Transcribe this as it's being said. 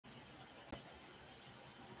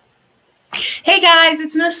Hey guys,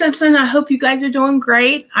 it's Miss Simpson. I hope you guys are doing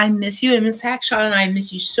great. I miss you and Miss Hackshaw, and I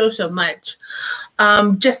miss you so much.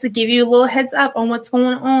 Just to give you a little heads up on what's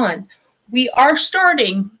going on, we are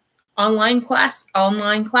starting online classes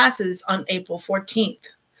on April 14th.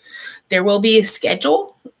 There will be a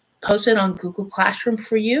schedule posted on Google Classroom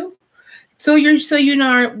for you. So you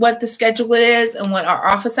know what the schedule is and what our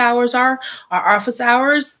office hours are. Our office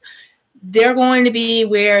hours, they're going to be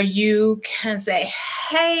where you can say,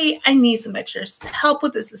 hey, I need some extra help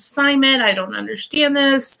with this assignment. I don't understand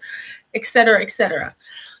this, etc., etc.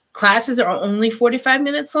 Classes are only 45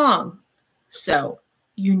 minutes long, so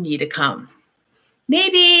you need to come.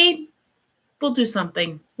 Maybe we'll do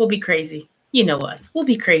something. We'll be crazy. You know us. We'll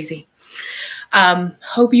be crazy.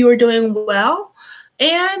 Hope you are doing well,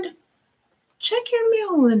 and check your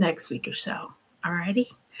mail in the next week or so. All righty.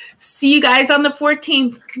 See you guys on the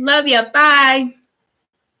 14th. Love ya. Bye.